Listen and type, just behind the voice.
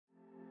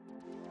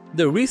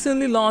The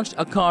recently launched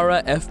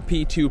Aqara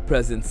FP2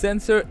 Presence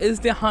Sensor is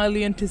the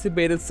highly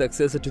anticipated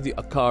successor to the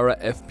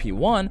Aqara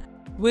FP1,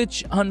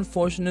 which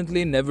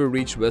unfortunately never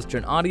reached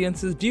Western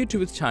audiences due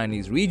to its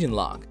Chinese region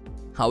lock.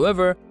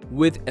 However,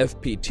 with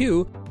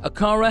FP2,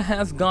 Aqara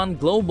has gone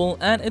global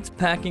and it's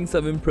packing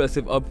some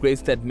impressive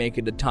upgrades that make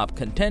it a top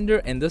contender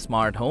in the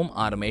smart home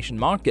automation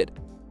market.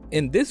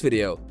 In this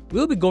video,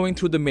 we'll be going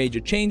through the major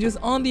changes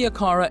on the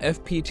Aqara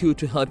FP2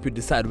 to help you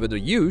decide whether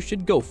you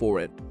should go for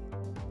it.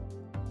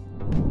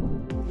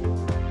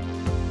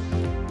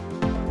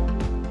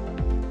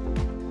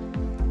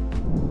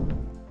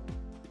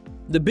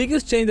 The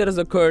biggest change that has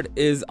occurred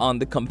is on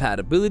the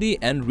compatibility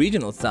and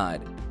regional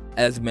side.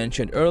 As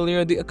mentioned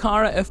earlier, the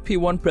Aqara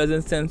FP1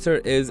 Presence Sensor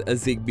is a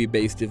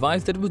Zigbee-based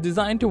device that was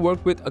designed to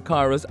work with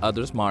Aqara's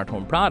other smart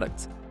home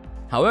products.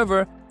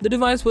 However, the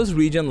device was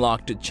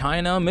region-locked to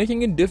China,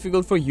 making it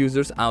difficult for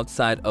users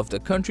outside of the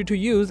country to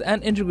use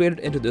and integrate it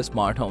into their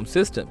smart home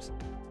systems.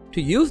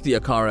 To use the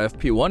Aqara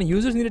FP1,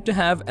 users needed to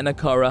have an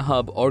Aqara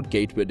hub or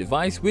gateway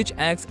device which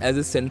acts as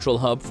a central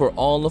hub for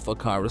all of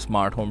Aqara's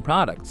smart home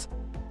products.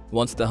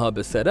 Once the hub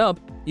is set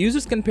up,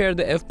 users can pair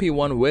the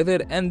FP1 with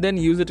it and then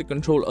use it to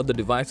control other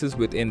devices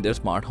within their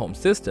smart home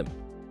system.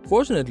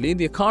 Fortunately,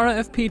 the Aqara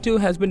FP2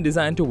 has been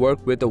designed to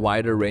work with a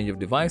wider range of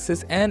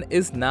devices and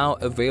is now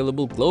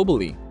available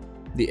globally.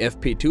 The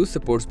FP2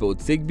 supports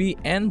both Zigbee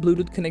and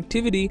Bluetooth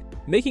connectivity,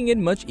 making it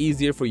much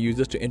easier for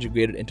users to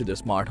integrate it into their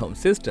smart home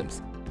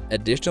systems.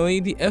 Additionally,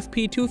 the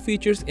FP2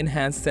 features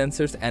enhanced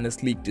sensors and a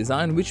sleek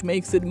design which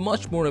makes it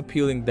much more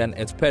appealing than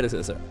its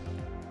predecessor.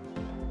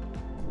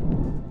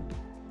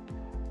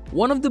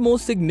 One of the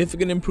most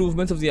significant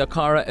improvements of the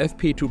Aqara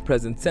FP2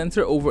 Presence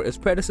Sensor over its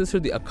predecessor,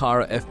 the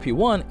Aqara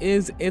FP1,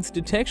 is its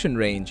detection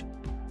range.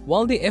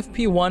 While the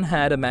FP1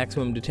 had a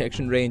maximum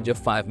detection range of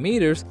 5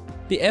 meters,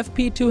 the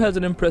FP2 has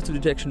an impressive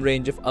detection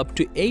range of up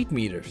to 8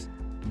 meters.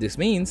 This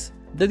means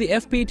that the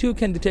FP2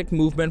 can detect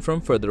movement from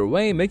further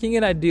away, making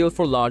it ideal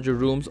for larger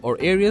rooms or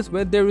areas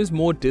where there is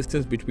more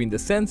distance between the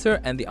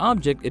sensor and the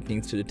object it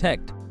needs to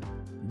detect.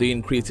 The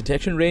increased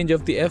detection range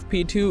of the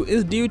FP2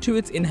 is due to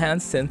its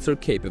enhanced sensor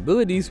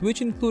capabilities,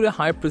 which include a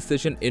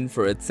high-precision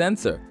infrared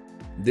sensor.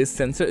 This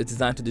sensor is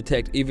designed to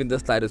detect even the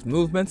slightest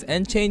movements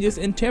and changes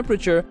in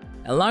temperature,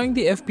 allowing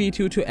the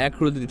FP2 to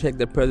accurately detect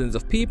the presence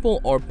of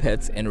people or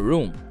pets in a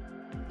room.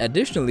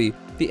 Additionally,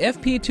 the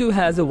FP2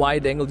 has a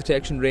wide-angle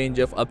detection range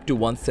of up to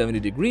 170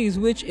 degrees,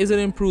 which is an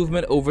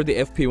improvement over the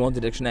FP1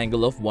 detection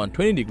angle of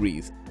 120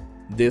 degrees.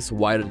 This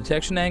wider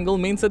detection angle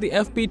means that the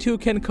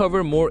FP2 can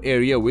cover more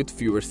area with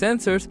fewer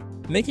sensors,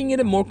 making it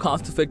a more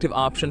cost-effective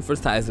option for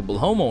sizable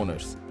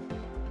homeowners.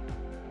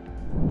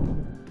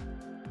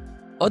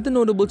 Other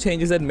notable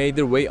changes that made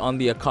their way on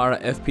the Aqara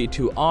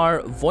FP2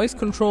 are voice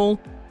control,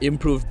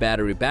 improved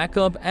battery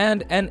backup,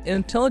 and an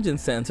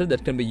intelligence sensor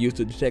that can be used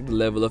to detect the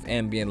level of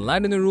ambient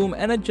light in the room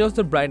and adjust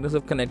the brightness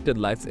of connected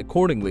lights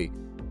accordingly.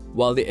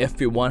 While the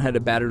FP1 had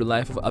a battery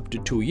life of up to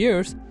 2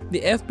 years,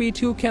 the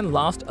FP2 can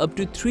last up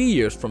to 3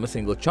 years from a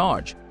single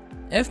charge.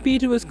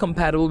 FP2 is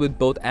compatible with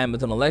both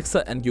Amazon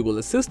Alexa and Google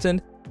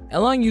Assistant,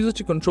 allowing users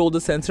to control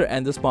the sensor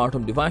and the smart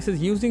home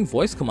devices using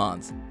voice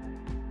commands.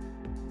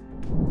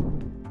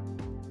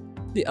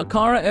 The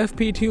Aqara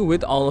FP2,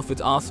 with all of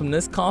its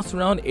awesomeness, costs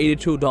around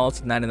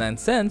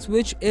 $82.99,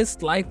 which is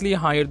slightly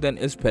higher than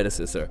its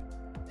predecessor.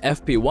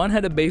 FP1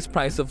 had a base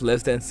price of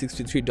less than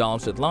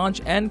 $63 at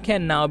launch and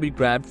can now be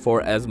grabbed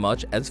for as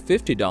much as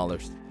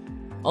 $50.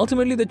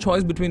 Ultimately, the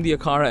choice between the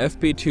Aqara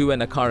FP2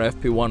 and Aqara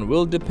FP1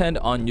 will depend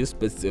on your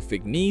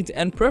specific needs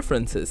and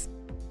preferences.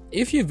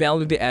 If you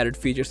value the added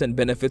features and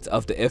benefits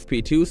of the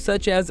FP2,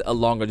 such as a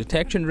longer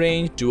detection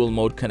range,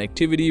 dual-mode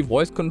connectivity,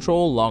 voice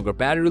control, longer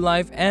battery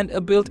life, and a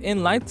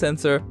built-in light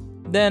sensor,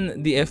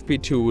 then the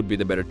FP2 would be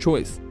the better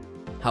choice.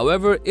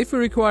 However, if you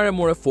require a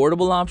more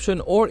affordable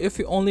option or if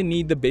you only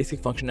need the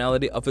basic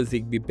functionality of a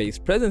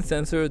Zigbee-based presence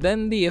sensor,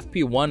 then the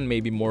FP1 may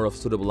be more of a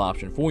suitable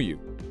option for you.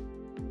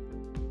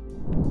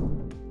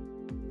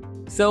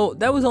 So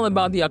that was all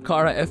about the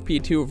Aqara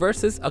FP2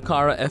 versus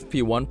Aqara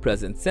FP1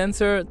 Presence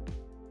Sensor.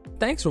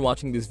 Thanks for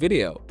watching this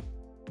video.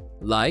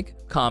 Like,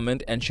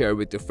 comment, and share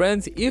with your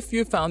friends if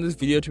you found this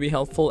video to be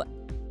helpful.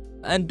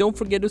 And don't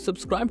forget to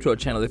subscribe to our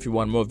channel if you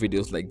want more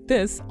videos like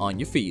this on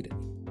your feed.